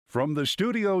From the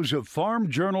studios of Farm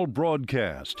Journal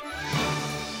Broadcast,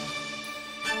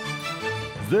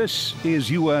 this is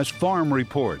U.S. Farm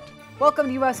Report. Welcome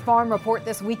to U.S. Farm Report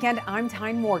this weekend. I'm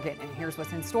Tyne Morgan, and here's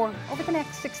what's in store over the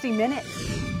next 60 minutes.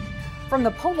 From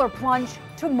the polar plunge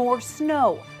to more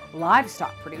snow,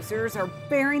 livestock producers are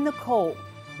bearing the cold.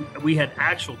 We had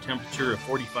actual temperature of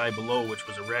 45 below, which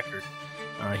was a record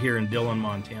here in Dillon,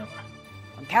 Montana.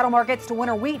 From cattle markets to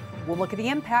winter wheat, we'll look at the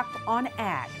impact on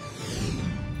ag.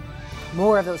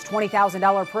 More of those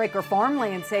 $20,000 per acre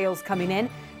farmland sales coming in.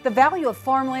 The value of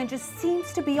farmland just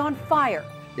seems to be on fire.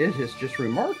 It is just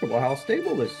remarkable how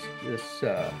stable this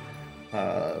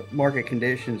market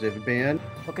conditions have been.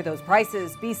 Look at those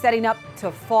prices be setting up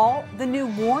to fall. The new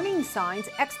warning signs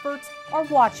experts are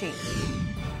watching.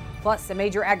 Plus, a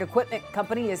major ag equipment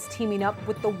company is teaming up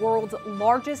with the world's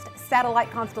largest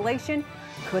satellite constellation.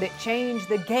 Could it change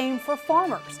the game for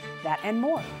farmers? That and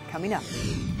more coming up.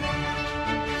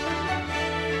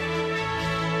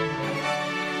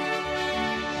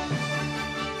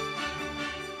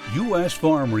 U.S.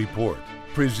 Farm Report,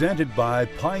 presented by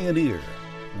Pioneer.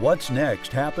 What's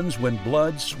next happens when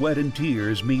blood, sweat, and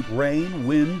tears meet rain,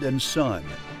 wind, and sun.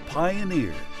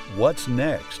 Pioneer. What's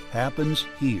next happens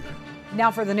here.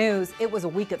 Now for the news. It was a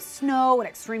week of snow and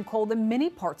extreme cold in many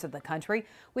parts of the country,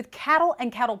 with cattle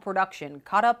and cattle production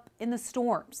caught up in the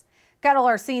storms. Cattle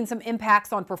are seeing some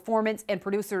impacts on performance, and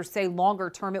producers say longer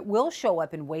term it will show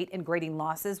up in weight and grading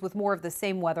losses with more of the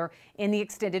same weather in the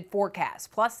extended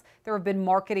forecast. Plus, there have been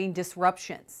marketing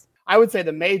disruptions. I would say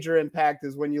the major impact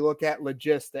is when you look at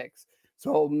logistics.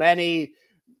 So many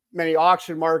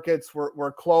auction markets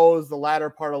were closed the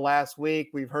latter part of last week.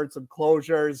 We've heard some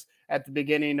closures at the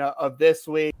beginning of this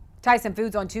week. Tyson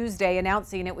Foods on Tuesday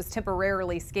announcing it was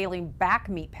temporarily scaling back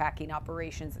meat packing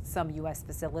operations at some U.S.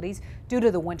 facilities due to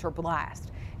the winter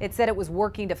blast. It said it was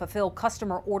working to fulfill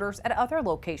customer orders at other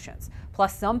locations.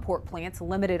 Plus, some pork plants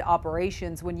limited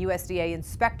operations when USDA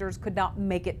inspectors could not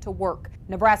make it to work.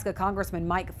 Nebraska Congressman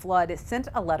Mike Flood sent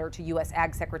a letter to U.S.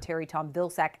 Ag Secretary Tom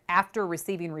Vilsack after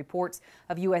receiving reports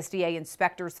of USDA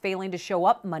inspectors failing to show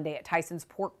up Monday at Tyson's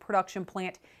pork production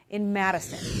plant in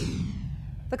Madison.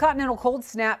 The continental cold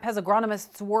snap has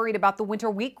agronomists worried about the winter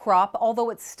wheat crop,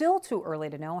 although it's still too early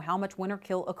to know how much winter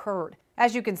kill occurred.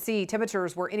 As you can see,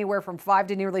 temperatures were anywhere from 5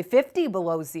 to nearly 50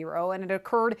 below zero, and it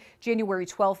occurred January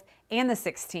 12th and the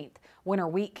 16th. Winter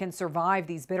wheat can survive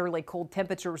these bitterly cold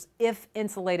temperatures if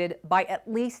insulated by at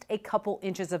least a couple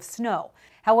inches of snow.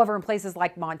 However, in places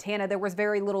like Montana, there was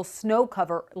very little snow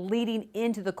cover leading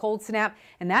into the cold snap,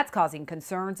 and that's causing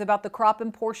concerns about the crop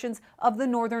in portions of the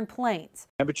northern plains.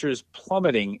 Temperatures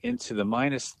plummeting into the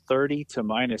minus 30 to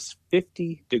minus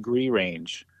 50 degree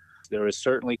range. There is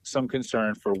certainly some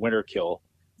concern for winter kill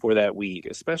for that wheat,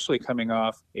 especially coming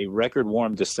off a record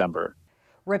warm December.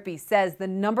 Rippey says the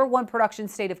 #1 production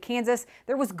state of Kansas,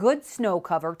 there was good snow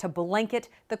cover to blanket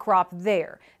the crop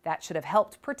there. That should have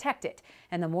helped protect it.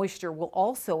 And the moisture will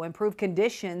also improve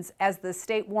conditions as the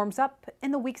state warms up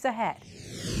in the weeks ahead.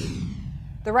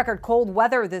 The record cold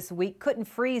weather this week couldn't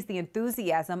freeze the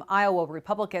enthusiasm Iowa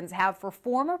Republicans have for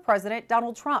former President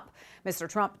Donald Trump. Mr.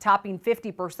 Trump topping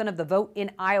 50% of the vote in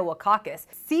Iowa caucus,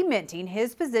 cementing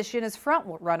his position as front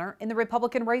runner in the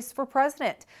Republican race for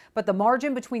president. But the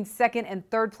margin between second and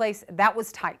third place, that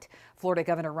was tight. Florida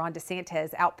Governor Ron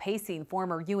DeSantis outpacing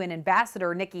former UN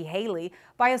Ambassador Nikki Haley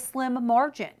by a slim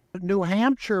margin. New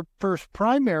Hampshire first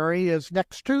primary is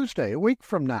next Tuesday, a week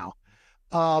from now.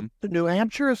 New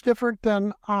Hampshire is different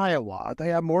than Iowa. They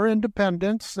have more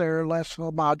independents. They're less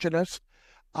homogenous.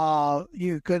 I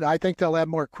think they'll have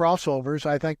more crossovers.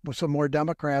 I think some more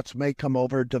Democrats may come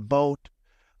over to vote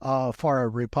for a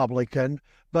Republican.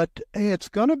 But it's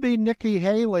going to be Nikki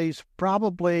Haley's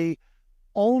probably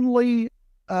only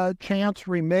chance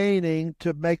remaining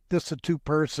to make this a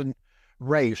two-person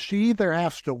race. She either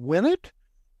has to win it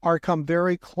or come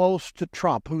very close to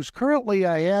Trump, who's currently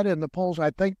ahead in the polls,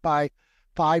 I think, by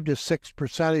 5 to 6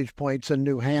 percentage points in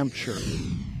New Hampshire.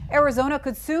 Arizona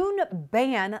could soon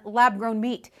ban lab-grown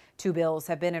meat. 2 bills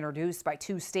have been introduced by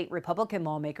 2 state Republican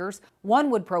lawmakers. One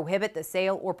would prohibit the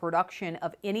sale or production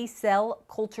of any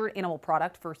cell-cultured animal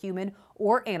product for human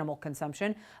or animal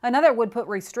consumption. Another would put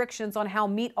restrictions on how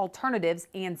meat alternatives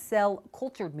and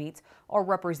cell-cultured meats are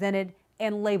represented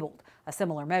and labeled. A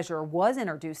similar measure was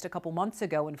introduced a couple months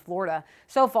ago in Florida.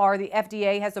 So far, the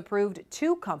FDA has approved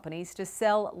 2 companies to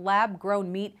sell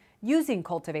lab-grown meat using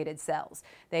cultivated cells.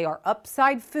 They are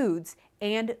Upside Foods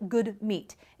and Good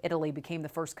Meat. Italy became the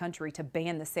first country to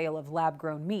ban the sale of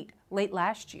lab-grown meat late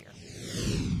last year.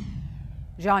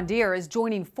 John Deere is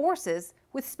joining forces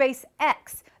with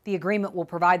SpaceX. The agreement will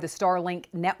provide the Starlink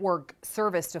network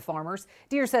service to farmers.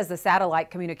 Deere says the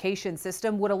satellite communication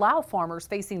system would allow farmers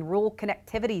facing rural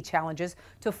connectivity challenges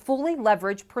to fully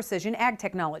leverage precision ag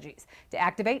technologies. To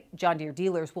activate, John Deere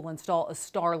dealers will install a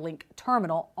Starlink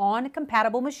terminal on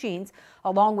compatible machines,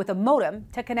 along with a modem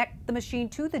to connect the machine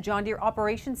to the John Deere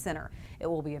Operations Center. It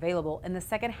will be available in the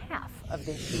second half of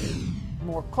this year.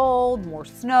 More cold, more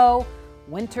snow.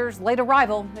 Winter's late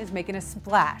arrival is making a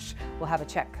splash. We'll have a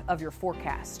check of your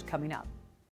forecast coming up.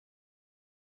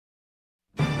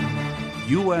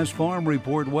 U.S. Farm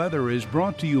Report weather is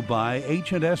brought to you by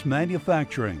H&S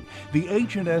Manufacturing. The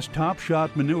H&S Top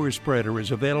Shot manure spreader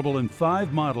is available in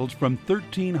 5 models from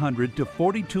 1,300 to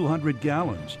 4,200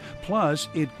 gallons. Plus,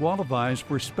 it qualifies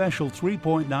for special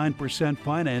 3.9%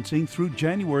 financing through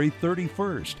January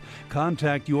 31st.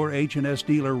 Contact your H&S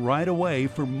dealer right away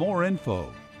for more info.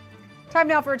 Time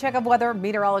now for a check of weather.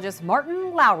 Meteorologist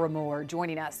Martin Laurimore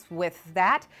joining us with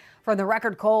that. From the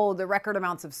record cold, the record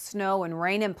amounts of snow and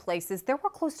rain in places, there were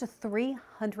close to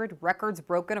 300 records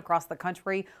broken across the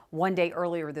country one day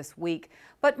earlier this week.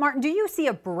 But Martin, do you see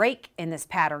a break in this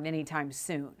pattern anytime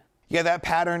soon? Yeah, that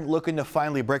pattern looking to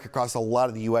finally break across a lot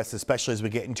of the U.S., especially as we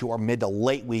get into our mid to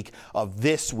late week of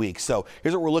this week. So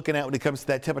here's what we're looking at when it comes to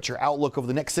that temperature outlook over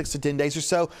the next 6 to 10 days or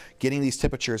so. Getting these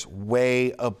temperatures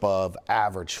way above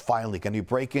average. Finally going to be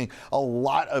breaking a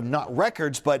lot of, not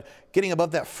records, but getting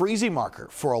above that freezing marker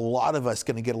for a lot of us.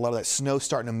 Going to get a lot of that snow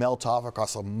starting to melt off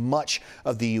across much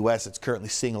of the U.S. It's currently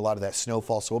seeing a lot of that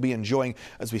snowfall. So we'll be enjoying,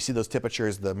 as we see those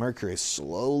temperatures, the mercury is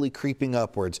slowly creeping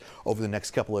upwards over the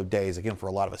next couple of days. Again, for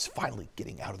a lot of us, finally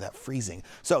getting out of that freezing.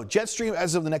 So jet stream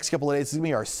as of the next couple of days, this is going to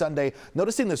be our Sunday.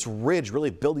 Noticing this ridge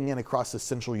really building in across the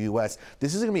central U.S.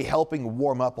 This is going to be helping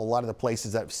warm up a lot of the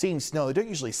places that have seen snow. They don't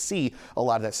usually see a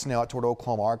lot of that snow out toward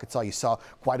Oklahoma, Arkansas. You saw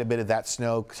quite a bit of that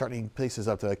snow starting places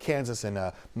up to Kansas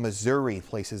and Missouri,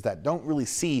 places that don't really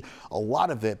see a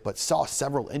lot of it, but saw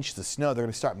several inches of snow. They're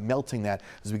going to start melting that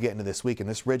as we get into this week. And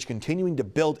this ridge continuing to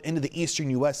build into the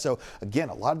eastern U.S. So again,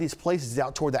 a lot of these places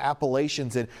out toward the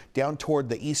Appalachians and down toward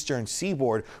the eastern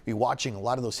seaboard, we'll be watching a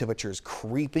lot of those temperatures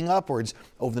creeping upwards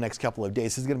over the next couple of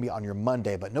days. This is going to be on your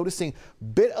Monday, but noticing a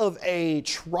bit of a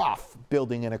trough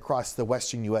building in across the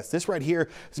western U.S. This right here is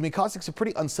going to be causing some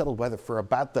pretty unsettled weather for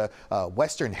about the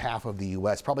western half of the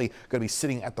U.S. Probably going to be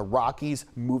sitting at the Rockies,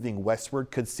 moving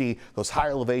westward. Could see those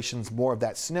higher elevations, more of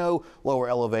that snow, lower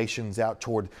elevations out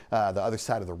toward the other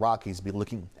side of the Rockies. Be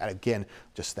looking at, again,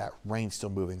 just that rain still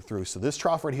moving through. So this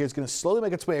trough right here is going to slowly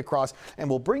make its way across and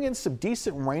will bring in some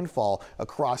decent rainfall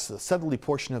across the southerly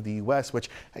portion of the U.S., which,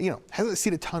 hasn't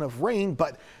seen a ton of rain,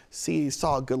 but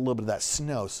saw a good little bit of that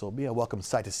snow, so it'll be a welcome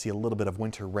sight to see a little bit of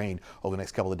winter rain over the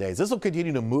next couple of days. This will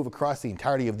continue to move across the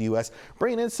entirety of the U.S.,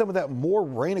 bringing in some of that more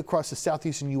rain across the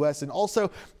southeastern U.S., and also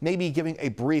maybe giving a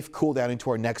brief cool down into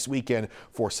our next weekend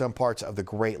for some parts of the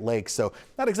Great Lakes. So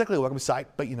not exactly a welcome sight,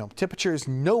 but temperatures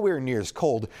nowhere near as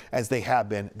cold as they have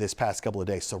been this past couple of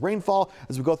days. So rainfall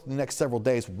as we go through the next several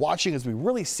days, watching as we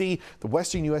really see the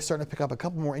western U.S. starting to pick up a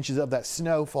couple more inches of that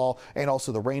snowfall and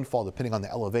also the rainfall depending on the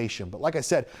elevation. But like I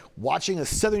said, watching the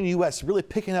southern U.S. really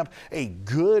picking up a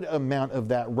good amount of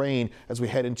that rain as we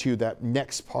head into that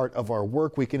next part of our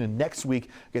work weekend. And next week,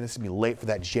 again, this is going to be late for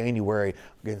that January.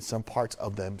 Again, some parts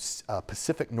of the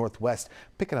Pacific Northwest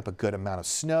picking up a good amount of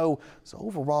snow. So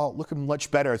overall, looking much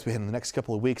better as we head in the next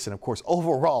couple of weeks. And of course,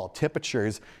 overall,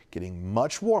 temperatures getting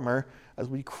much warmer as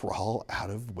we crawl out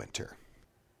of winter.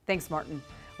 Thanks, Martin.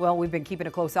 Well, we've been keeping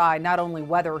a close eye, not only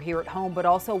weather here at home, but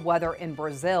also weather in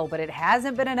Brazil. But it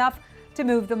hasn't been enough to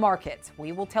move the markets.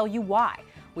 We will tell you why.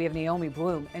 We have Naomi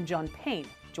Bloom and John Payne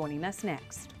joining us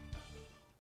next.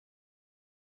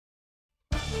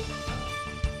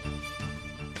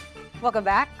 Welcome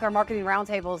back. Our marketing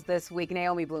roundtables this week,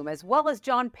 Naomi Bloom as well as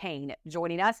John Payne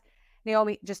joining us.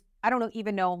 Naomi, I don't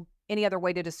even know any other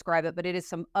way to describe it, but it is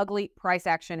some ugly price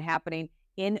action happening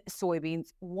in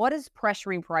soybeans. What is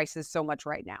pressuring prices so much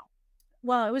right now?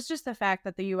 Well, it was just the fact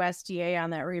that the USDA on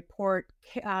that report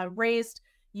raised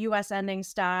U.S. ending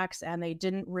stocks, and they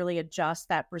didn't really adjust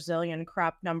that Brazilian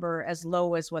crop number as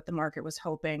low as what the market was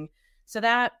hoping. So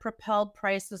that propelled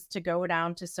prices to go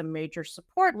down to some major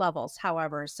support levels,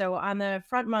 however. So on the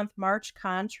front month March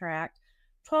contract,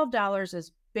 $12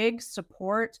 is big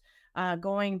support.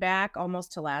 Going back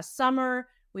almost to last summer,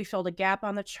 we filled a gap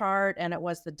on the chart, and it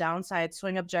was the downside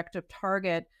swing objective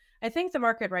target. I think the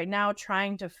market right now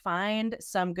trying to find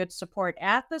some good support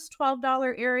at this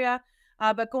 $12 area.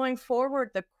 But going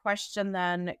forward, the question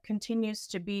then continues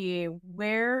to be,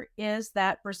 where is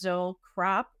that Brazil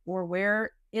crop, or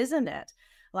where isn't it?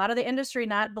 A lot of the industry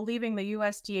not believing the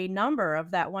USDA number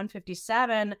of that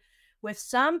 157. with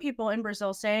some people in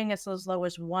Brazil saying it's as low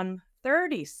as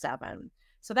 137.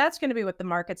 So that's going to be what the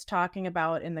market's talking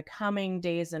about in the coming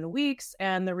days and weeks,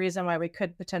 and the reason why we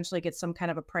could potentially get some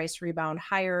kind of a price rebound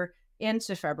higher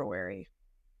into February.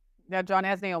 Now, John,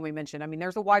 as Naomi mentioned, I mean,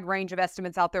 there's a wide range of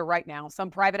estimates out there right now. Some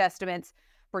private estimates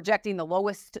projecting the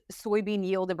lowest soybean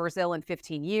yield in Brazil in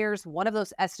 15 years. One of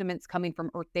those estimates coming from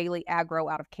Earth Daily Agro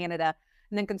out of Canada.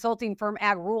 And then consulting firm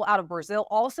AgRule out of Brazil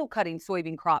also cutting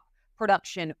soybean crop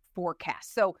production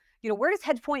forecasts. So, where does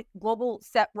HedgePoint Global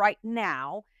set right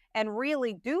now? And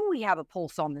really, do we have a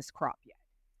pulse on this crop yet?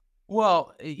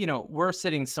 Well, we're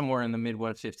sitting somewhere in the mid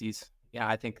 150s. Yeah,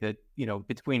 I think that,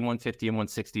 between 150 and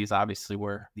 160 is obviously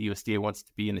where the USDA wants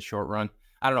to be in the short run.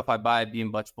 I don't know if I buy it being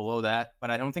much below that,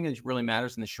 but I don't think it really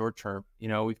matters in the short term.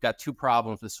 We've got two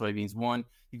problems with soybeans. One,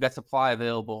 you've got supply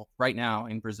available right now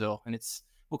in Brazil, and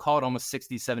we'll call it almost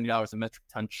 $60, $70 a metric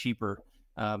ton cheaper.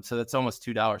 So that's almost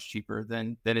 $2 cheaper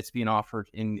than it's being offered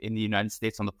in the United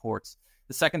States on the ports.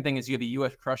 The second thing is you have a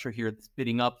U.S. crusher here that's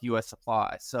bidding up U.S.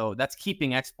 supply. So that's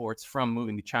keeping exports from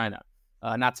moving to China,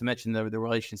 not to mention the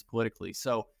relations politically.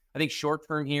 So I think short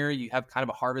term here, you have kind of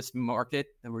a harvest market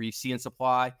where you see in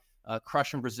supply.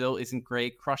 Crush in Brazil isn't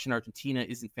great. Crush in Argentina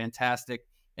isn't fantastic.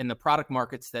 And the product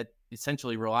markets that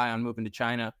essentially rely on moving to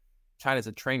China, China's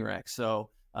a train wreck. So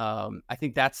I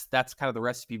think that's kind of the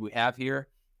recipe we have here.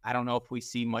 I don't know if we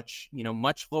see much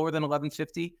lower than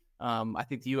 1150. I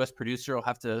think the U.S. producer will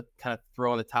have to kind of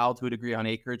throw in the towel to a degree on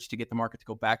acreage to get the market to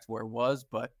go back to where it was.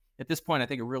 But at this point, I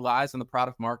think it relies on the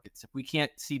product markets. If we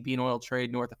can't see bean oil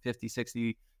trade north of 50,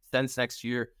 60 cents next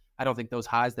year, I don't think those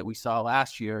highs that we saw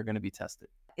last year are going to be tested.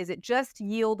 Is it just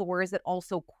yield, or is it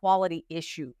also quality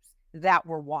issues that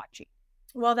we're watching?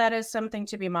 Well, that is something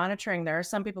to be monitoring. There are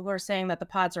some people who are saying that the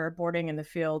pods are aborting in the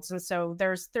fields. And so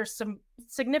there's some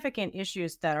significant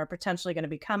issues that are potentially going to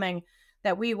be coming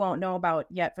that we won't know about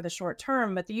yet for the short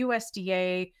term. But the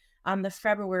USDA on the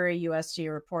February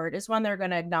USDA report is when they're going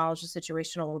to acknowledge the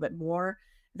situation a little bit more.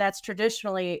 That's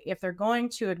traditionally, if they're going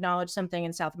to acknowledge something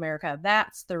in South America,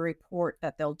 that's the report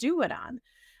that they'll do it on.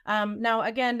 Now,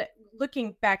 again,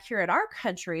 looking back here at our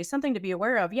country, something to be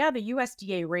aware of. Yeah, the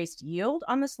USDA raised yield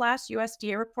on this last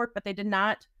USDA report, but they did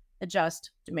not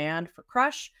adjust demand for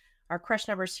crush. Our crush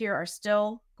numbers here are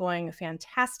still going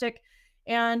fantastic.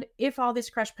 And if all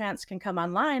these crush plants can come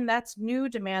online, that's new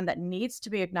demand that needs to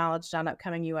be acknowledged on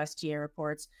upcoming USDA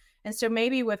reports. And so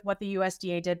maybe with what the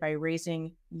USDA did by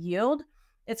raising yield,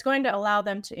 it's going to allow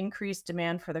them to increase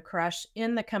demand for the crush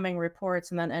in the coming reports,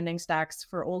 and then ending stocks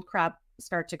for old crop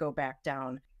start to go back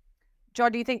down.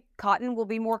 John, do you think cotton will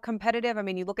be more competitive? I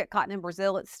mean, you look at cotton in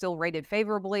Brazil, it's still rated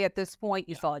favorably at this point.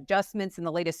 You saw adjustments in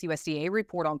the latest USDA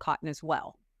report on cotton as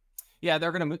well. Yeah,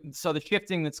 so the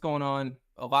shifting that's going on,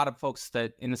 a lot of folks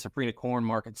that in the Safrinha corn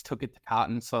markets took it to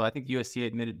cotton. So I think USDA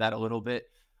admitted that a little bit.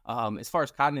 As far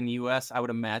as cotton in the U.S., I would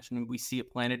imagine we see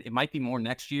it planted. It might be more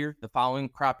next year, the following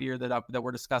crop year that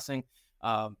we're discussing.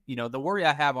 The worry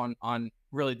I have on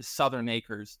really the southern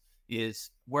acres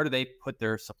is where do they put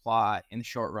their supply in the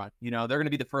short run? They're going to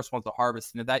be the first ones to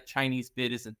harvest. And if that Chinese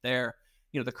bid isn't there,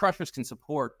 the crushers can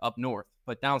support up north.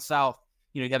 But down south,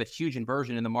 you have a huge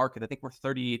inversion in the market. I think we're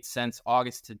 38 cents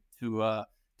August to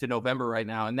November right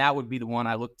now. And that would be the one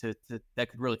I look to that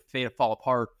could really fall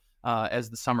apart as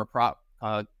the summer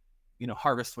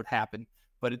harvest would happen.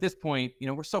 But at this point,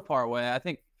 we're so far away. I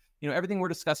think, everything we're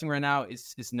discussing right now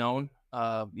is known.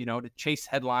 To chase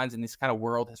headlines in this kind of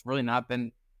world has really not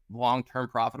been long-term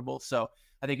profitable. So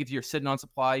I think if you're sitting on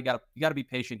supply, you got to be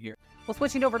patient here. Well,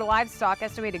 switching over to livestock,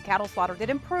 estimated cattle slaughter did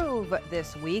improve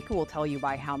this week. We'll tell you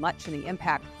by how much and the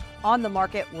impact on the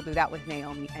market. We'll do that with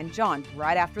Naomi and John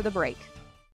right after the break.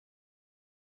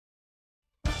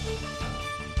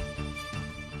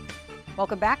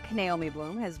 Welcome back, Naomi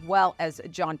Blohm, as well as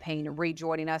John Payne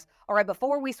rejoining us. All right,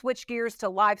 before we switch gears to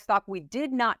livestock, we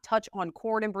did not touch on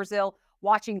corn in Brazil.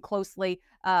 Watching closely,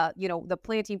 the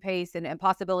planting pace and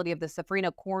possibility of the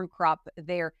Safrinha corn crop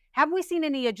there. Have we seen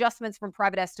any adjustments from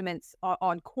private estimates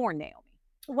on corn, Naomi?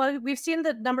 Well, we've seen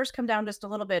the numbers come down just a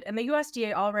little bit, and the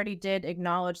USDA already did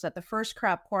acknowledge that the first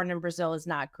crop corn in Brazil is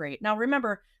not great. Now,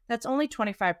 remember, that's only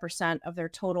 25% of their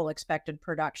total expected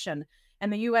production,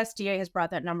 and the USDA has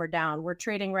brought that number down. We're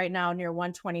trading right now near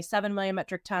 127 million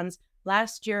metric tons.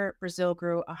 Last year, Brazil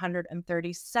grew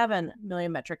 137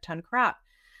 million metric ton crop.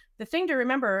 The thing to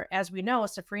remember, as we know,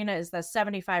 Safrinha is the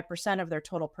 75% of their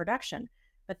total production,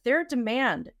 but their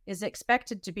demand is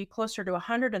expected to be closer to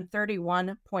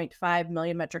 131.5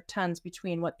 million metric tons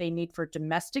between what they need for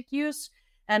domestic use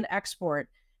and export.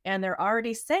 And they're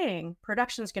already saying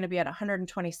production is going to be at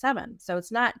 127, so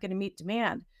it's not going to meet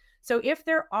demand. So if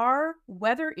there are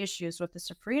weather issues with the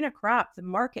safrinha crop, the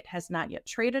market has not yet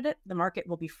traded it. The market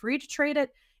will be free to trade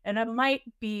it. And it might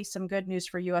be some good news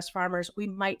for U.S. farmers. We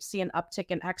might see an uptick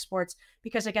in exports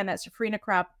because, again, that safrinha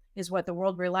crop is what the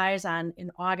world relies on in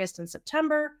August and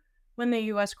September when the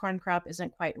U.S. corn crop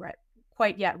isn't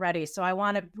quite yet ready. So I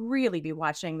want to really be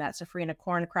watching that safrinha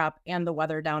corn crop and the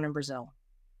weather down in Brazil.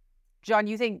 John,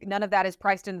 you think none of that is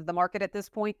priced into the market at this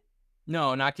point?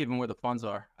 No, not given where the funds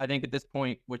are. I think at this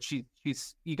point, what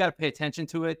she's you got to pay attention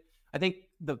to it. I think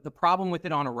the problem with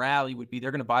it on a rally would be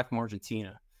they're going to buy from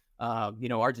Argentina.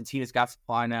 Argentina's got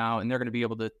supply now, and they're going to be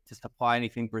able to supply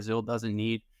anything Brazil doesn't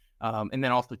need. And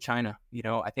then also China.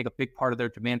 I think a big part of their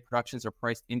demand productions are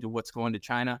priced into what's going to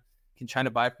China. Can China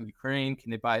buy from Ukraine?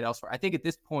 Can they buy it elsewhere? I think at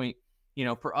this point,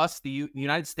 for us, the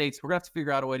United States, we're going to have to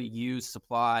figure out a way to use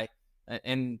supply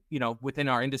and within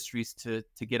our industries to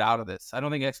get out of this. I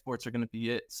don't think exports are going to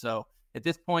be it. So at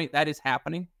this point, that is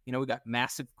happening. We got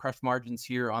massive crush margins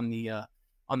here on the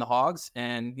hogs,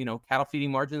 and cattle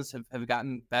feeding margins have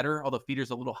gotten better, although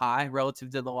feeder's a little high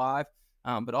relative to the live.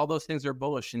 But all those things are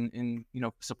bullish and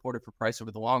supportive for price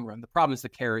over the long run. The problem is the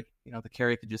carry. The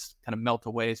carry could just kind of melt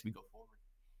away as we go forward.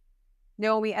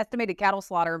 Naomi, estimated cattle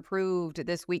slaughter improved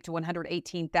this week to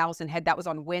 118,000 head. That was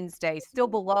on Wednesday, still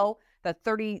below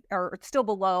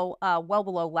well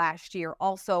below last year.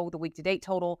 Also, the week-to-date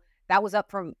total, that was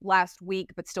up from last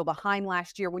week, but still behind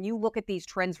last year. When you look at these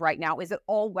trends right now, is it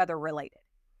all weather related?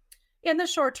 In the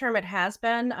short term, it has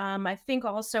been. I think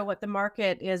also what the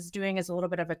market is doing is a little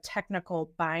bit of a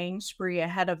technical buying spree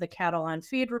ahead of the cattle on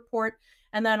feed report.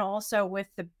 And then also with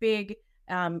the big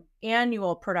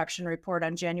annual production report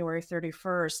on January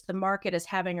 31st, the market is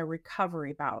having a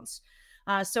recovery bounce.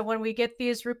 So when we get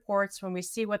these reports, when we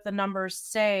see what the numbers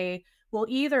say, we'll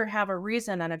either have a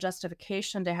reason and a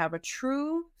justification to have a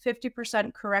true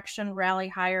 50% correction rally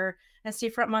higher and see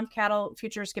front month cattle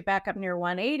futures get back up near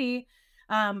 180,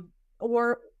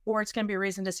 or it's going to be a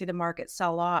reason to see the market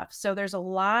sell off. So there's a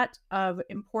lot of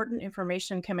important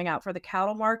information coming out for the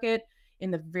cattle market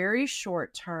in the very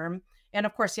short term. And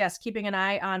of course, yes, keeping an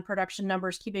eye on production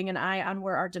numbers, keeping an eye on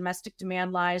where our domestic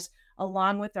demand lies,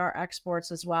 along with our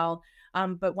exports as well.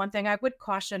 But one thing I would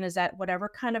caution is that whatever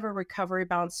kind of a recovery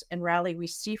bounce and rally we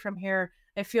see from here,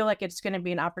 I feel like it's going to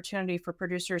be an opportunity for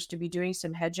producers to be doing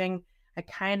some hedging. I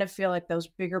kind of feel like those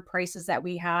bigger prices that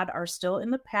we had are still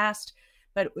in the past,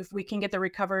 but if we can get the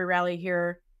recovery rally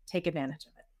here, take advantage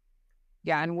of it.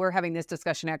 Yeah, and we're having this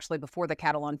discussion actually before the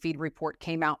cattle on feed report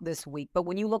came out this week. But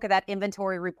when you look at that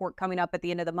inventory report coming up at the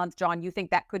end of the month, John, you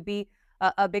think that could be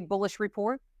a big bullish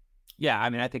report? Yeah, I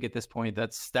mean, I think at this point,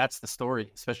 that's the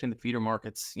story, especially in the feeder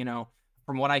markets.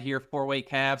 From what I hear, 4-weight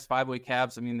calves, 5-weight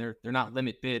calves, I mean, they're not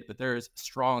limit bid, but there is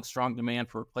strong demand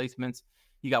for replacements.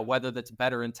 You got weather that's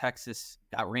better in Texas,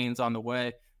 got rains on the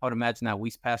way. I would imagine that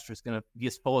Weiss pasture is going to be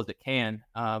as full as it can.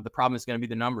 The problem is going to be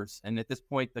the numbers. And at this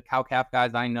point, the cow-calf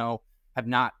guys I know have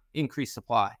not increased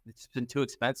supply. It's been too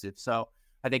expensive. So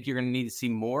I think you're going to need to see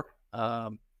more.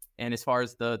 And as far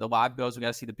as the live goes, we got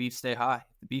to see the beef stay high.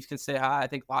 If the beef can stay high, I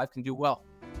think live can do well.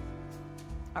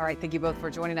 All right. Thank you both for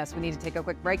joining us. We need to take a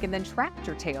quick break, and then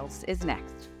Tractor Tales is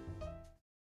next.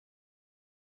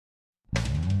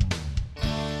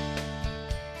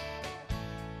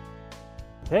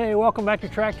 Hey, welcome back to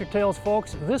Tractor Tales,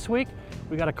 folks. This week,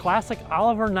 we got a classic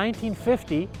Oliver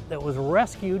 1950 that was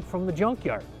rescued from the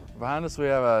junkyard. Behind us, we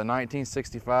have a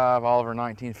 1965 Oliver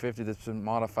 1950 that's been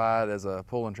modified as a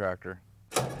pulling tractor.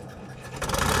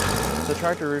 The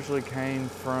tractor originally came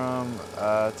from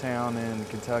a town in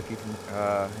Kentucky, from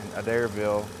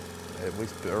Adairville.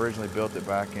 We originally built it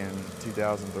back in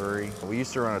 2003. We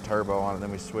used to run a turbo on it,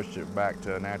 then we switched it back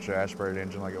to a natural aspirated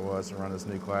engine like it was and run this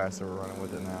new class that we're running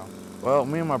with it now. Well,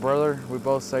 me and my brother, we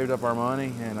both saved up our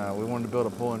money and we wanted to build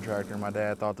a pulling tractor. My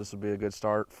dad thought this would be a good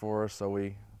start for us, so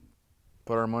we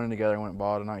put our money together and went and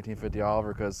bought a 1950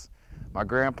 Oliver because my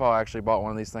grandpa actually bought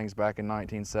one of these things back in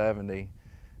 1970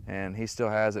 and he still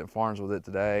has it and farms with it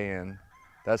today, and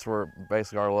that's where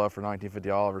basically our love for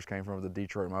 1950 Olivers came from, with the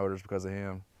Detroit Motors, because of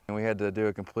him. And we had to do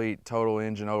a complete total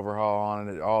engine overhaul on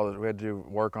it. We had to do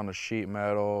work on the sheet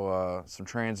metal, some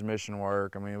transmission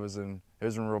work. I mean, it was in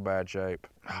real bad shape.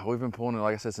 We've been pulling it,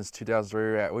 like I said, since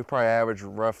 2003. We probably average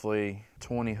roughly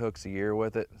 20 hooks a year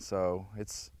with it. So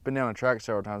it's been down the track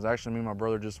several times. Actually, me and my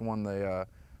brother just won the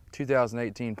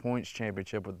 2018 points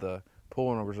championship with the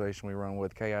pulling organization we run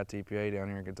with, KITPA, down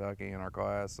here in Kentucky in our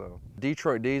class. So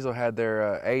Detroit Diesel had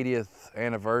their 80th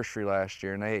anniversary last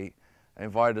year, and they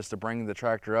invited us to bring the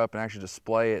tractor up and actually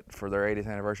display it for their 80th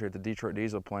anniversary at the Detroit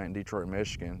Diesel plant in Detroit,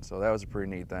 Michigan. So that was a pretty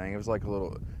neat thing. It was like a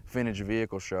little vintage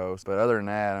vehicle show. But other than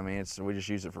that, I mean, we just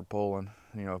use it for pulling,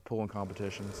 pulling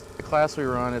competitions. The class we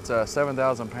run, it's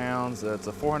 7,000 pounds. It's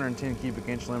a 410 cubic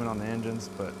inch limit on the engines,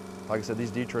 but like I said,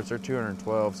 these Detroits are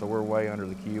 212, so we're way under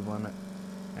the cube limit.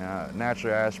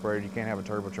 Naturally aspirated, you can't have a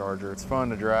turbocharger. It's fun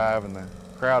to drive, and the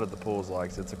crowd at the pools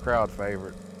likes it. It's a crowd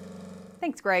favorite.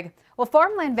 Thanks, Greg. Well,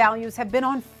 farmland values have been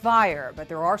on fire, but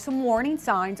there are some warning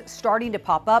signs starting to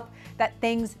pop up that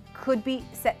things could be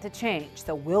set to change.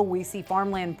 So will we see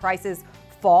farmland prices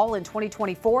fall in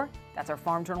 2024? That's our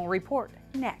Farm Journal report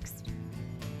next.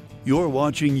 You're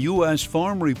watching U.S.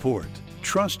 Farm Report.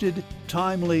 Trusted,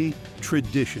 timely,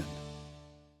 tradition.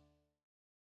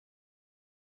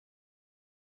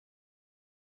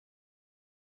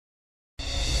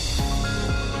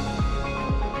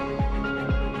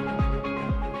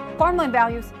 Farmland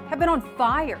values have been on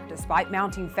fire despite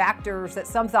mounting factors that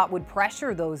some thought would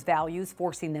pressure those values,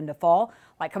 forcing them to fall,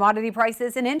 like commodity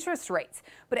prices and interest rates.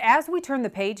 But as we turn the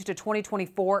page to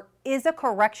 2024, is a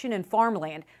correction in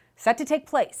farmland set to take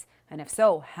place? And if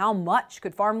so, how much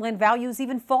could farmland values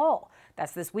even fall?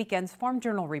 That's this weekend's Farm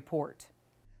Journal report.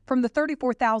 From the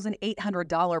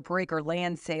 $34,800 per acre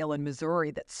land sale in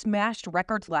Missouri that smashed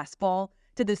records last fall,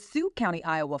 to the Sioux County,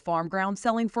 Iowa farm ground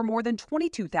selling for more than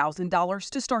 $22,000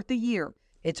 to start the year.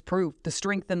 It's proof the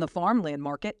strength in the farmland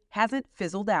market hasn't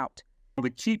fizzled out. The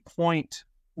key point,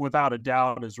 without a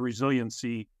doubt, is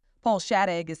resiliency. Paul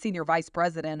Shadig is Senior Vice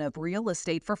President of Real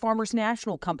Estate for Farmers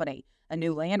National Company. A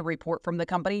new land report from the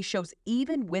company shows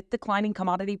even with declining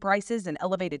commodity prices and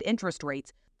elevated interest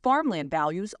rates, farmland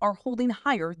values are holding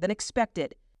higher than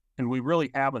expected. And we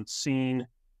really haven't seen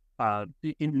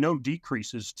no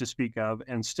decreases to speak of,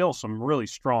 and still some really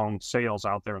strong sales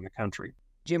out there in the country.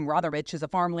 Jim Rotherich is a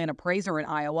farmland appraiser in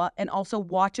Iowa and also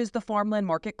watches the farmland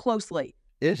market closely.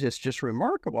 It's just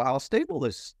remarkable how stable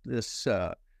this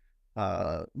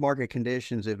market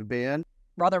conditions have been.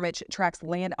 Rotherich tracks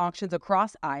land auctions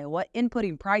across Iowa,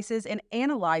 inputting prices and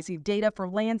analyzing data for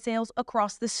land sales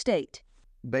across the state.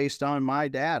 Based on my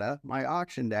data, my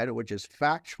auction data, which is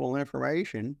factual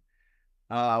information,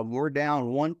 we're down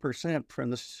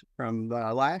 1% from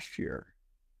last year.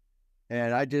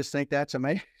 And I just think that's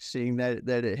amazing that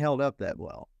it held up that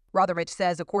well. Rotherich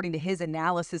says, according to his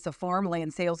analysis of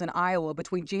farmland sales in Iowa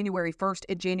between January 1st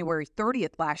and January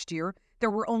 30th last year, there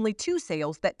were only 2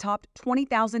 sales that topped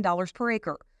 $20,000 per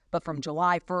acre. But from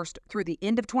July 1st through the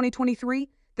end of 2023,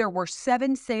 there were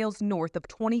 7 sales north of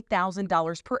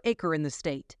 $20,000 per acre in the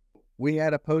state. We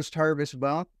had a post-harvest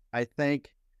bump. I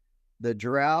think the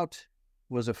drought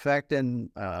was affecting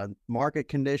market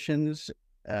conditions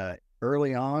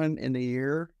early on in the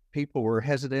year. People were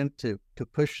hesitant to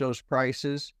push those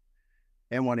prices.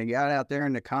 And when they got out there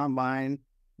in the combine,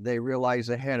 they realized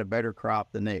they had a better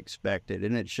crop than they expected,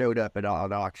 and it showed up at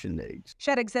auction days.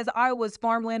 Shadig says Iowa's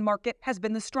farmland market has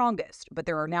been the strongest, but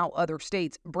there are now other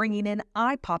states bringing in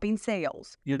eye-popping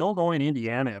sales. Illinois and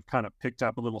Indiana have kind of picked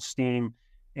up a little steam,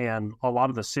 and a lot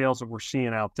of the sales that we're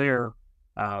seeing out there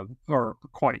are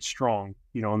quite strong,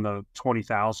 in the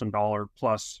 $20,000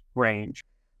 plus range.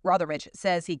 Rotherich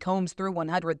says he combs through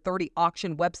 130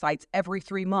 auction websites every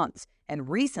 3 months, and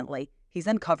recently he's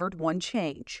uncovered one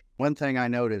change. One thing I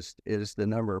noticed is the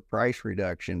number of price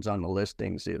reductions on the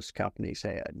listings these companies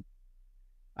had.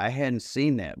 I hadn't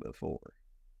seen that before.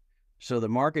 So the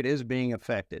market is being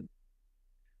affected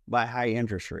by high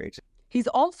interest rates. He's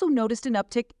also noticed an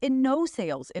uptick in no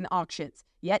sales in auctions,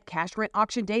 yet cash rent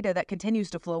auction data that continues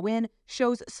to flow in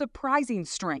shows surprising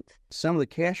strength. Some of the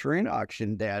cash rent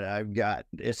auction data I've got,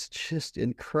 it's just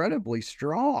incredibly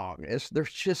strong.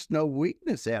 There's just no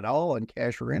weakness at all in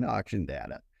cash rent auction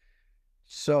data.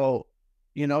 So,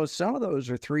 some of those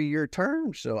are 3-year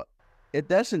terms. So it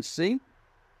doesn't seem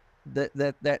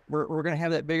that we're going to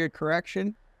have that bigger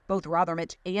correction. Both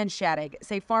Rotherich and Shadig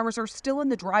say farmers are still in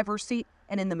the driver's seat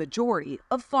and in the majority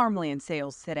of farmland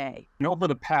sales today. Over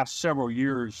the past several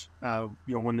years,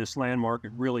 when this land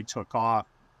market really took off,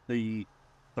 the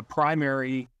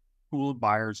primary pool of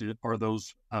buyers are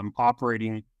those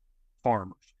operating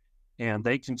farmers, and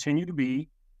they continue to be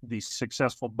the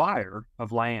successful buyer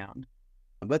of land.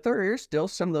 But there is still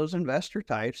some of those investor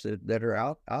types that are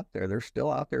out there. They're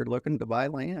still out there looking to buy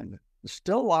land. There's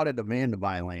still a lot of demand to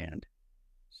buy land.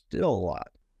 Still a lot.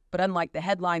 But unlike the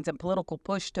headlines and political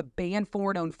push to ban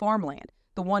foreign-owned farmland,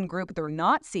 the one group they're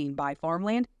not seeing buy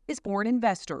farmland is foreign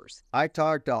investors. I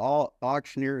talked to all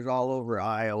auctioneers all over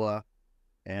Iowa,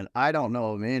 and I don't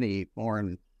know of any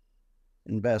foreign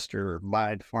investor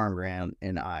buying farm ground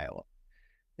in Iowa.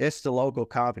 It's the local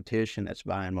competition that's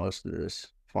buying most of this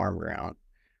farm ground.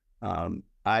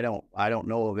 I don't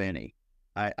know of any.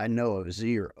 I know of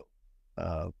zero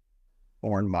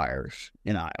foreign buyers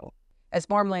in Iowa. As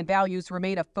farmland values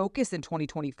remain a focus in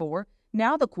 2024,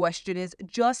 now the question is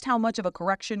just how much of a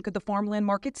correction could the farmland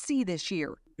market see this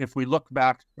year? If we look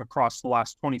back across the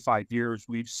last 25 years,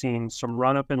 we've seen some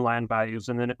run up in land values,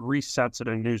 and then it resets at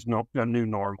a new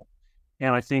normal.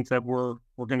 And I think that we're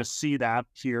going to see that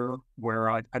here, where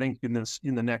I think in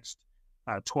the next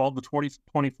 12 to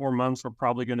 24 months, we're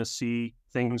probably going to see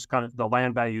things the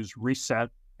land values reset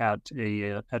at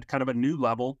kind of a new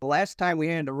level. The last time we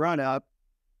had a run up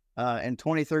in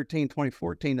 2013,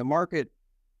 2014, the market,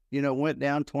 went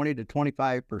down 20 to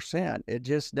 25%. It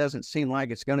just doesn't seem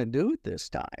like it's going to do it this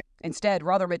time. Instead,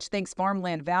 Rothermich thinks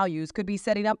farmland values could be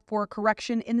setting up for a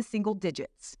correction in the single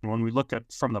digits. When we look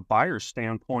at from the buyer's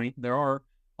standpoint, there are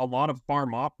a lot of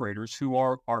farm operators who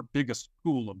are our biggest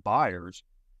pool of buyers.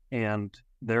 And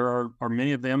there are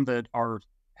many of them that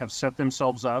have set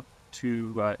themselves up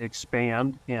to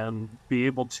expand and be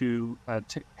able to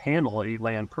handle a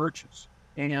land purchase.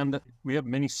 And we have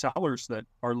many sellers that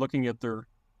are looking at their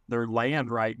land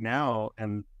right now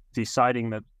and deciding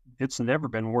that it's never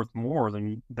been worth more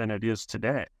than it is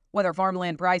today. Whether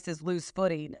farmland prices lose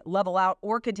footing, level out,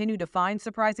 or continue to find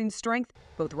surprising strength,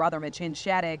 both Rothermich and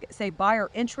Shattuck say buyer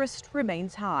interest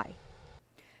remains high.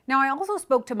 Now, I also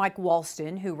spoke to Mike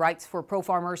Walston, who writes for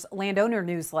ProFarmers Landowner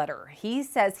Newsletter. He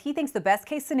says he thinks the best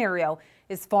case scenario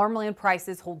is farmland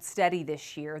prices hold steady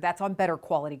this year. That's on better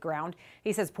quality ground.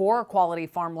 He says poorer quality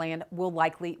farmland will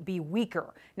likely be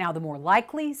weaker. Now, the more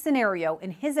likely scenario,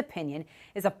 in his opinion,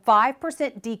 is a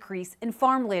 5% decrease in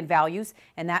farmland values,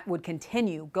 and that would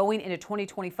continue going into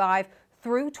 2025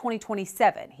 through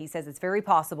 2027. He says it's very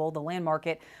possible the land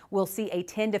market will see a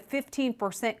 10 to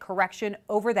 15% correction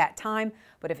over that time.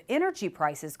 But if energy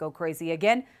prices go crazy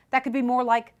again, that could be more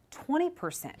like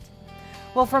 20%.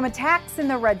 Well, from attacks in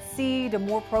the Red Sea to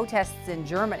more protests in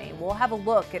Germany, we'll have a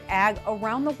look at ag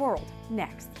around the world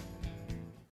next.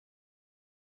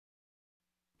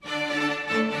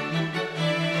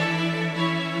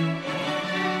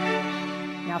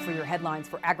 Now for your headlines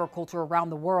for agriculture around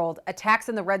the world. Attacks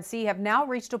in the Red Sea have now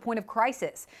reached a point of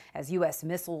crisis as U.S.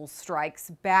 missile strikes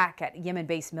back at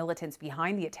Yemen-based militants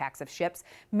behind the attacks of ships.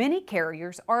 Many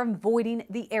carriers are avoiding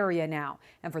the area now.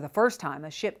 And for the first time, a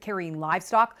ship carrying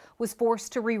livestock was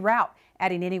forced to reroute,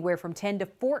 adding anywhere from 10 to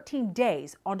 14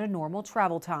 days onto normal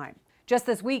travel time. Just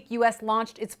this week, U.S.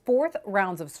 launched its fourth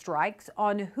rounds of strikes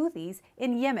on Houthis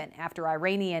in Yemen after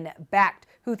Iranian-backed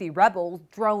Houthi rebel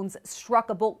drones struck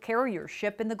a bulk carrier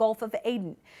ship in the Gulf of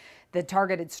Aden. The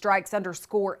targeted strikes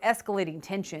underscore escalating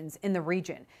tensions in the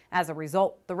region. As a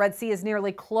result, the Red Sea is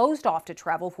nearly closed off to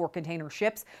travel for container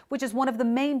ships, which is one of the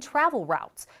main travel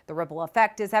routes. The ripple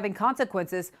effect is having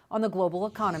consequences on the global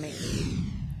economy.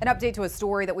 An update to a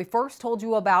story that we first told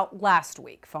you about last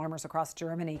week. Farmers across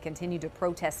Germany continue to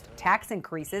protest tax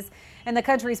increases, and the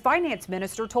country's finance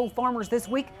minister told farmers this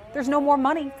week there's no more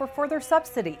money for further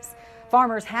subsidies.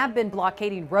 Farmers have been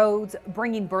blockading roads,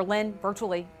 bringing Berlin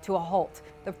virtually to a halt.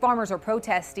 The farmers are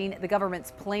protesting the government's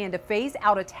plan to phase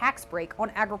out a tax break on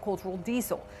agricultural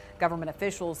diesel. Government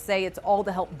officials say it's all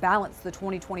to help balance the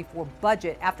 2024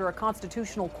 budget after a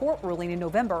constitutional court ruling in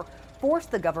November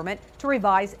forced the government to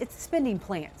revise its spending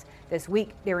plans. This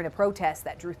week, during a protest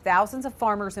that drew thousands of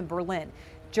farmers in Berlin,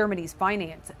 Germany's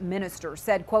finance minister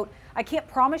said, quote, "I can't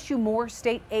promise you more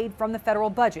state aid from the federal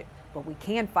budget, but we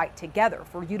can fight together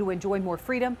for you to enjoy more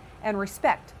freedom and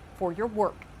respect for your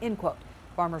work," end quote.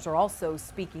 Farmers are also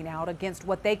speaking out against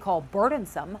what they call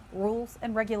burdensome rules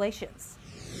and regulations.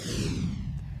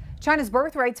 China's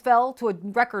birth rates fell to a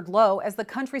record low as the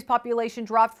country's population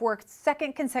dropped for a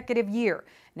second consecutive year.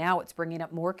 Now it's bringing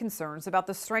up more concerns about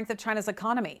the strength of China's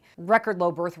economy. Record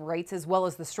low birth rates, as well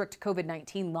as the strict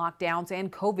COVID-19 lockdowns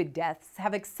and COVID deaths,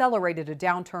 have accelerated a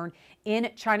downturn in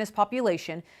China's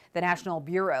population. The National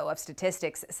Bureau of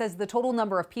Statistics says the total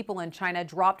number of people in China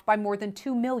dropped by more than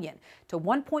 2 million to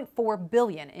 1.4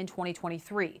 billion in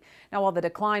 2023. Now, while the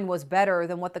decline was better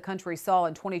than what the country saw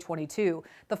in 2022,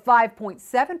 the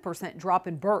 5.7% drop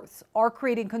in births are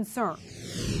creating concern.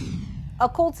 A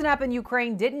cold snap in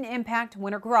Ukraine didn't impact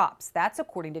winter crops. That's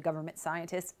according to government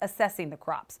scientists assessing the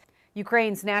crops.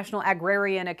 Ukraine's National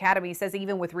Agrarian Academy says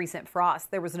even with recent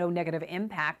frost, there was no negative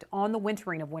impact on the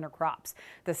wintering of winter crops.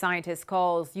 The scientist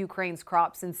calls Ukraine's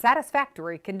crops in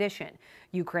satisfactory condition.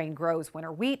 Ukraine grows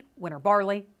winter wheat, winter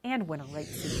barley, and winter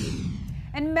rapeseed.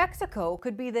 And Mexico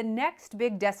could be the next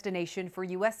big destination for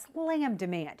U.S. lamb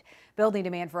demand. Building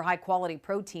demand for high-quality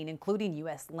protein, including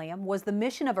U.S. lamb, was the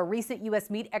mission of a recent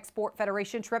U.S. Meat Export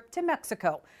Federation trip to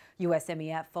Mexico.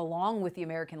 USMEF, along with the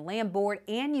American Lamb Board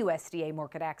and USDA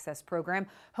Market Access Program,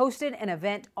 hosted an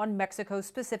event on Mexico's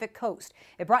Pacific coast.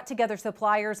 It brought together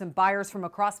suppliers and buyers from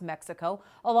across Mexico,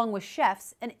 along with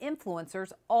chefs and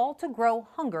influencers, all to grow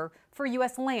hunger for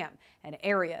U.S. lamb, an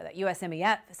area that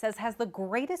USMEF says has the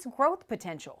greatest growth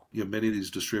potential. Many of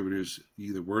these distributors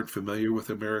either weren't familiar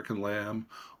with American lamb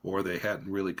or they hadn't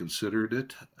really considered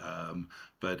it.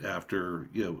 But after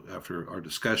our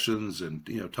discussions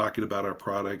and talking about our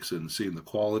products and seeing the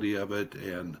quality of it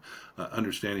and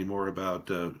understanding more about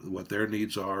what their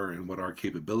needs are and what our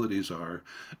capabilities are,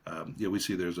 we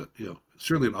see there's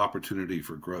certainly an opportunity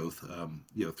for growth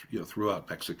throughout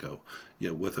Mexico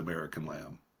with American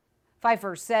lamb.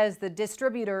 Pfeiffer says the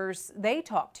distributors they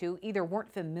talked to either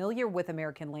weren't familiar with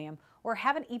American lamb or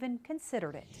haven't even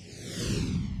considered it.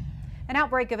 An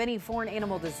outbreak of any foreign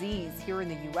animal disease here in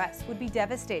the U.S. would be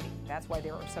devastating. That's why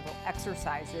there are several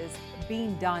exercises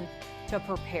being done to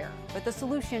prepare. But the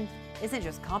solution isn't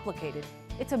just complicated,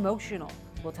 it's emotional.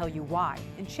 We'll tell you why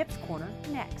in Chip's Corner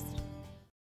next.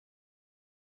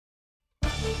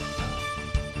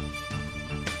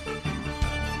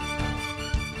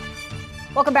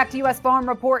 Welcome back to U.S. Farm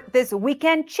Report this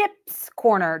weekend. Chip's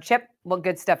Corner. Chip, what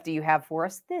good stuff do you have for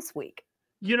us this week?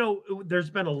 There's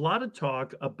been a lot of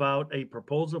talk about a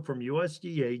proposal from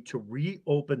USDA to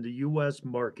reopen the U.S.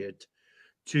 market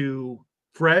to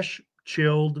fresh,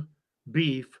 chilled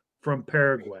beef from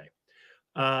Paraguay.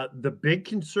 The big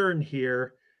concern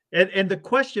here, and the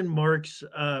question marks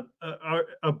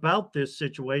about this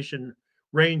situation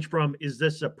range from, is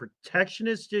this a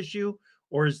protectionist issue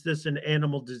or is this an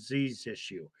animal disease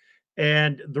issue?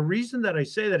 And the reason that I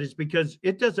say that is because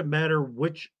it doesn't matter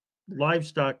which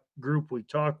livestock group we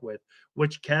talk with,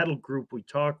 which cattle group we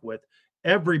talk with,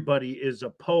 everybody is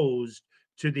opposed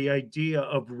to the idea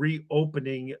of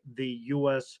reopening the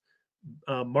U.S.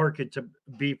 Market to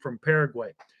beef from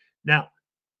Paraguay. Now,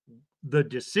 the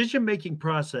decision-making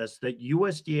process that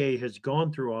USDA has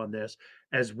gone through on this,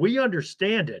 as we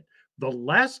understand it, the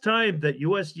last time that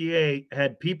USDA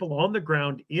had people on the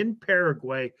ground in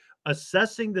Paraguay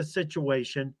assessing the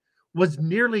situation was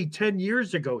nearly 10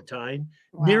 years ago, Tyne.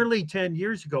 Wow. Nearly 10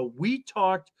 years ago. We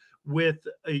talked with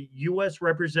a U.S.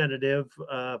 representative,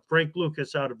 Frank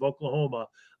Lucas, out of Oklahoma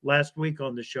last week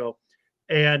on the show,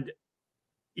 and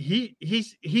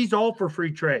he's all for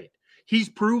free trade. He's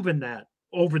proven that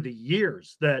over the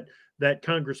years that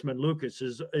Congressman Lucas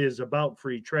is about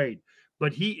free trade.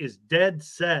 But he is dead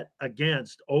set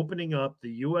against opening up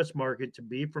the U.S. market to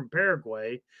beef from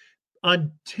Paraguay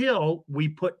until we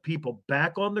put people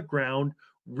back on the ground,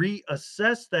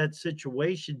 reassess that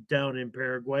situation down in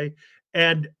Paraguay,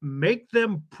 and make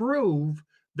them prove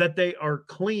that they are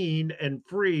clean and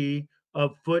free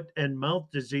of foot and mouth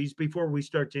disease before we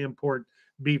start to import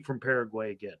beef from Paraguay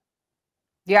again.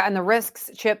 Yeah, and the risks,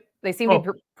 Chip, they seem to be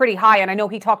pretty high, and I know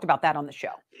he talked about that on the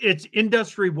show. It's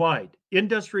industry-wide.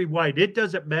 Industry-wide. It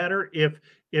doesn't matter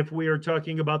if we are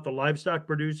talking about the livestock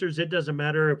producers. It doesn't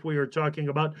matter if we are talking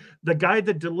about the guy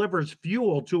that delivers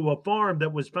fuel to a farm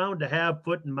that was found to have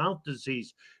foot and mouth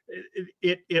disease.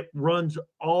 It runs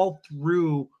all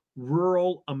through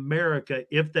rural America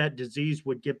if that disease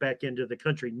would get back into the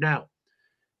country. Now,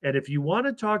 and if you want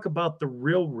to talk about the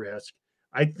real risk,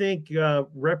 I think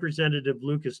Representative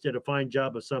Lucas did a fine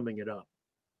job of summing it up.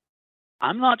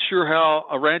 I'm not sure how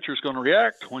a rancher is going to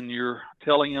react when you're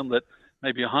telling him that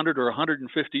maybe 100 or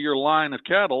 150-year line of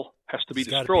cattle has to be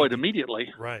destroyed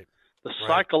immediately. Right. The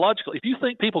psychological, if you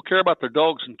think people care about their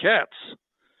dogs and cats,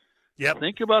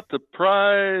 think about the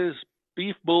prize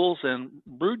beef bulls and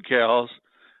brood cows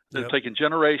that have taken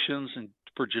generations and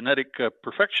for genetic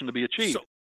perfection to be achieved.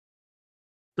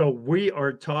 So we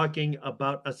are talking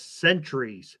about a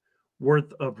century's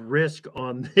worth of risk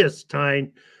on this,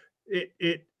 Tyne.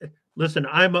 Listen,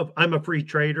 I'm a free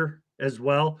trader as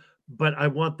well, but I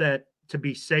want that to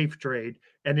be safe trade.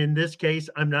 And in this case,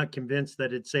 I'm not convinced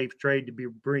that it's safe trade to be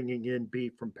bringing in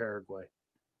beef from Paraguay.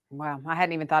 Wow, I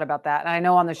hadn't even thought about that. And I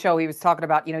know on the show he was talking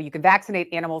about, you can vaccinate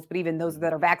animals, but even those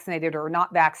that are vaccinated or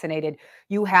not vaccinated,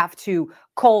 you have to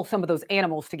cull some of those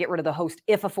animals to get rid of the host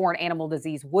if a foreign animal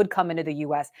disease would come into the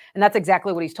U.S. And that's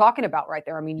exactly what he's talking about right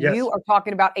there. I mean, you are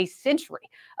talking about a century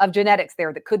of genetics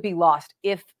there that could be lost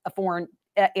if a foreign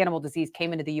animal disease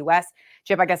came into the U.S.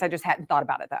 Chip, I guess I just hadn't thought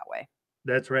about it that way.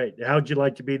 That's right. How'd you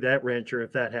like to be that rancher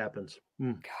if that happens?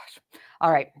 Gosh.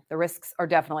 All right, the risks are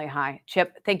definitely high.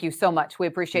 Chip, thank you so much. We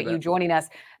appreciate you joining us.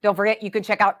 Don't forget, you can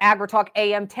check out AgriTalk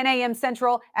AM 10 a.m.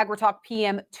 Central, AgriTalk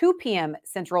PM 2 p.m.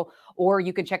 Central, or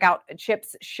you can check out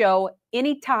Chip's show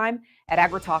anytime at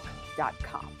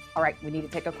agritalk.com. All right, we need to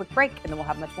take a quick break, and then we'll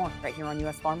have much more right here on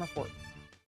U.S. Farm Report.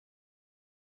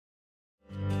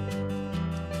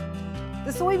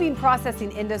 The soybean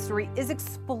processing industry is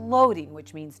exploding,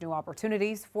 which means new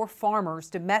opportunities for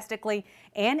farmers domestically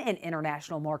and in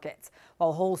international markets.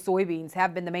 While whole soybeans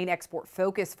have been the main export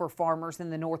focus for farmers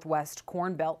in the Northwest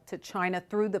Corn Belt to China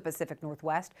through the Pacific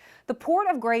Northwest, the Port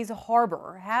of Grays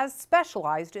Harbor has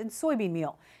specialized in soybean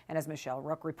meal. And as Michelle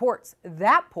Rook reports,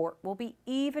 that port will be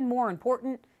even more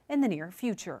important in the near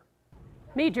future.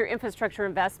 Major infrastructure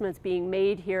investments being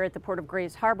made here at the Port of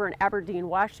Grays Harbor in Aberdeen,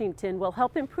 Washington will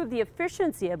help improve the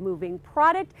efficiency of moving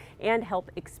product and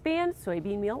help expand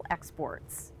soybean meal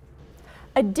exports.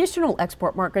 Additional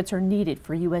export markets are needed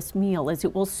for U.S. meal as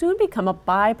it will soon become a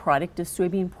byproduct of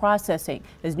soybean processing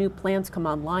as new plants come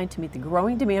online to meet the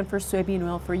growing demand for soybean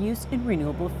oil for use in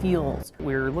renewable fuels.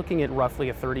 We're looking at roughly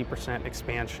a 30%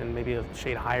 expansion, maybe a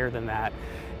shade higher than that,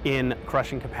 in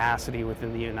crushing capacity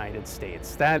within the United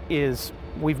States. That is,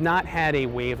 we've not had a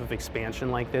wave of expansion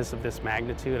like this, of this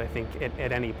magnitude, I think,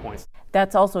 at any point.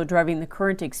 That's also driving the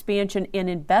current expansion and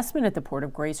investment at the Port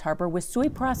of Grays Harbor with soy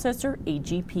processor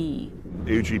AGP.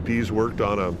 AGP's worked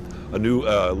on a new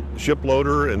ship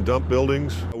loader and dump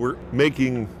buildings. We're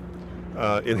making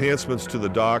enhancements to the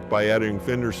dock by adding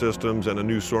fender systems and a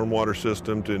new stormwater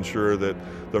system to ensure that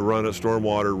the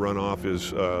stormwater runoff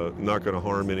is not going to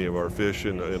harm any of our fish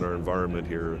in our environment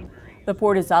here. The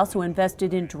port has also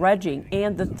invested in dredging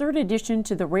and the third addition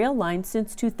to the rail line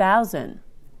since 2000.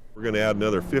 We're going to add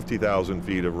another 50,000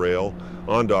 feet of rail,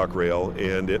 on-dock rail,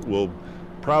 and it will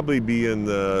probably be in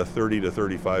the 30 to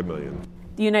 35 million.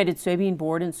 The United Soybean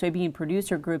Board and soybean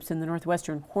producer groups in the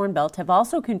Northwestern Corn Belt have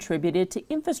also contributed to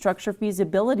infrastructure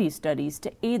feasibility studies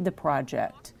to aid the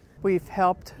project. We've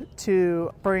helped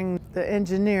to bring the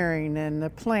engineering and the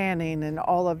planning and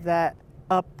all of that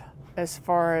up as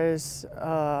far as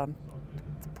the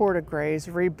Port of Grays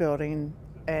rebuilding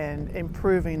and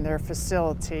improving their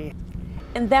facility.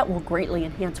 And that will greatly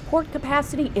enhance port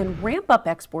capacity and ramp up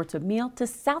exports of meal to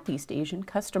Southeast Asian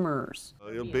customers.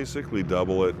 It'll basically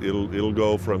double it. It'll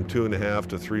go from 2.5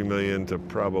 to 3 million to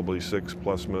probably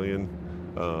 6+ million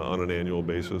on an annual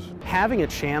basis. Having a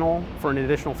channel for an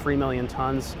additional 3 million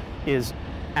tons is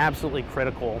absolutely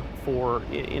critical for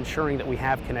ensuring that we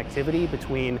have connectivity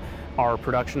between our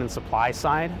production and supply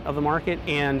side of the market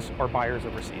and our buyers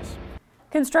overseas.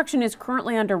 Construction is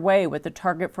currently underway with a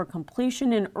target for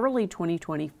completion in early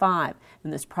 2025,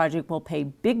 and this project will pay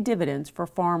big dividends for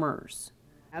farmers.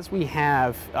 As we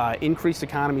have increased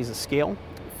economies of scale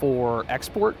for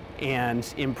export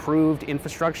and improved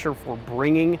infrastructure for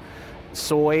bringing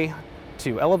soy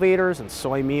to elevators and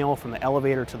soy meal from the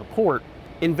elevator to the port,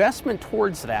 investment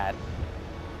towards that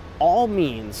all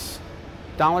means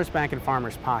dollars back in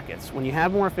farmers' pockets. When you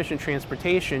have more efficient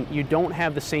transportation, you don't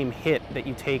have the same hit that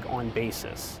you take on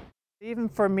basis. Even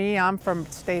for me, I'm from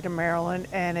the state of Maryland,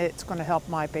 and it's going to help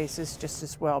my basis just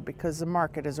as well because the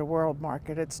market is a world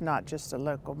market. It's not just a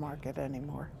local market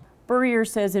anymore. Burrier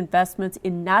says investments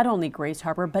in not only Grays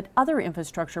Harbor but other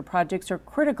infrastructure projects are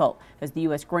critical as the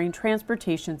U.S. grain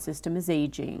transportation system is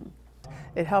aging.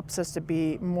 It helps us to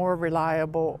be more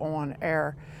reliable on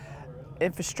our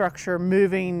infrastructure,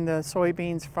 moving the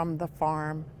soybeans from the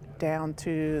farm down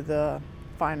to the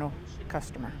final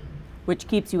customer, which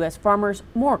keeps U.S. farmers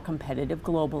more competitive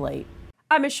globally.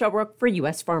 I'm Michelle Rook for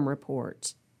U.S. Farm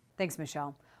Report. Thanks,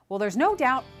 Michelle. Well, there's no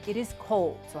doubt it is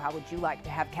cold. So how would you like to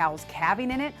have cows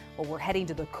calving in it? Well, we're heading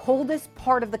to the coldest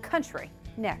part of the country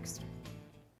next.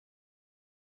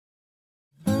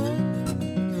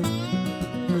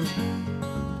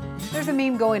 There's a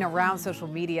meme going around social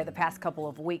media the past couple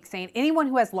of weeks saying anyone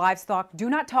who has livestock,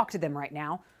 do not talk to them right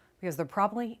now because they're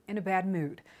probably in a bad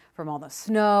mood. From all the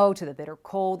snow to the bitter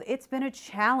cold, it's been a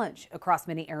challenge across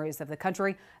many areas of the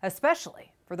country,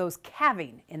 especially for those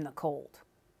calving in the cold.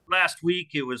 Last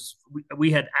week, we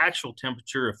had actual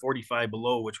temperature of 45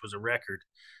 below, which was a record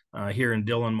here in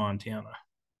Dillon, Montana.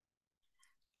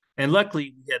 And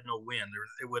luckily, we had no wind.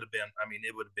 It would have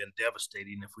been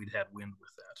devastating if we'd had wind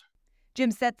with that. Jim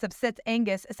Setz of Setz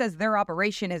Angus says their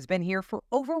operation has been here for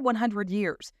over 100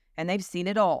 years, and they've seen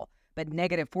it all. But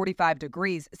negative 45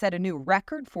 degrees set a new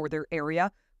record for their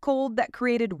area, cold that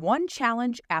created one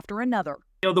challenge after another.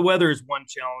 The weather is one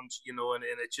challenge, and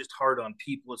it's just hard on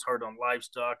people. It's hard on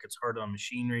livestock. It's hard on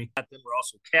machinery. Then we're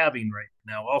also calving right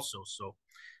now also. So,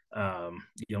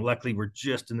 luckily we're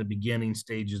just in the beginning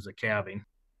stages of calving.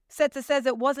 Setza says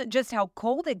it wasn't just how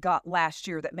cold it got last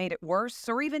year that made it worse,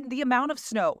 or even the amount of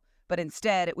snow, but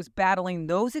instead it was battling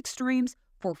those extremes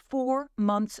for 4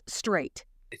 months straight.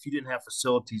 If you didn't have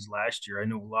facilities last year, I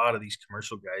know a lot of these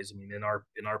commercial guys, I mean, in our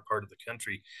part of the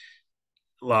country,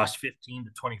 lost 15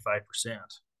 to 25%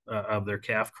 of their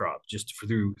calf crop just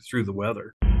through the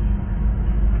weather.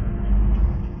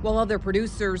 While other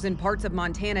producers in parts of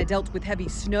Montana dealt with heavy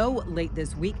snow late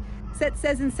this week, Setza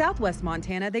says in southwest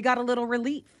Montana they got a little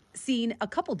relief, seeing a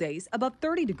couple days above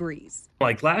 30 degrees.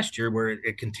 Like last year where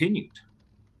it continued.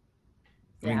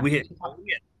 I mean, we had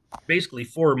basically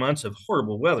 4 months of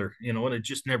horrible weather, and it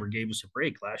just never gave us a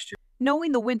break last year.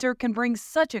 Knowing the winter can bring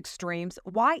such extremes,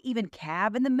 why even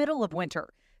calve in the middle of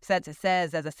winter? Setza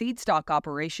says as a seed stock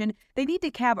operation, they need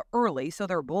to calve early so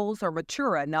their bulls are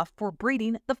mature enough for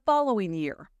breeding the following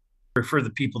year. For the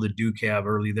people that do calve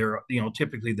early,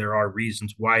 typically there are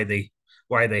reasons why they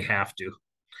have to.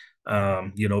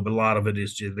 But a lot of it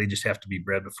is they just have to be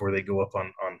bred before they go up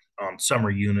on summer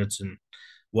units and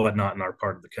whatnot in our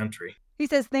part of the country. He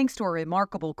says thanks to a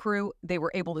remarkable crew, they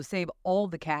were able to save all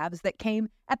the calves that came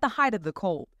at the height of the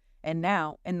cold. And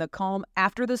now, in the calm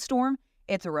after the storm,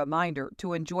 it's a reminder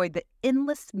to enjoy the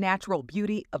endless natural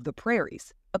beauty of the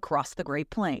prairies across the Great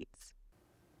Plains.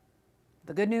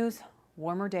 The good news,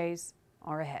 warmer days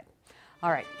are ahead.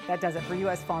 All right, that does it for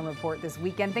U.S. Farm Report this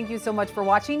weekend. Thank you so much for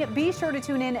watching. Be sure to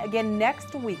tune in again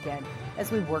next weekend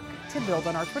as we work to build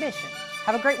on our tradition.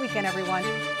 Have a great weekend, everyone.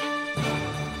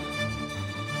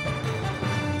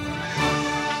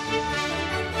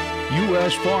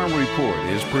 U.S. Farm Report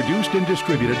is produced and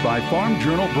distributed by Farm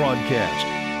Journal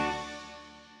Broadcast.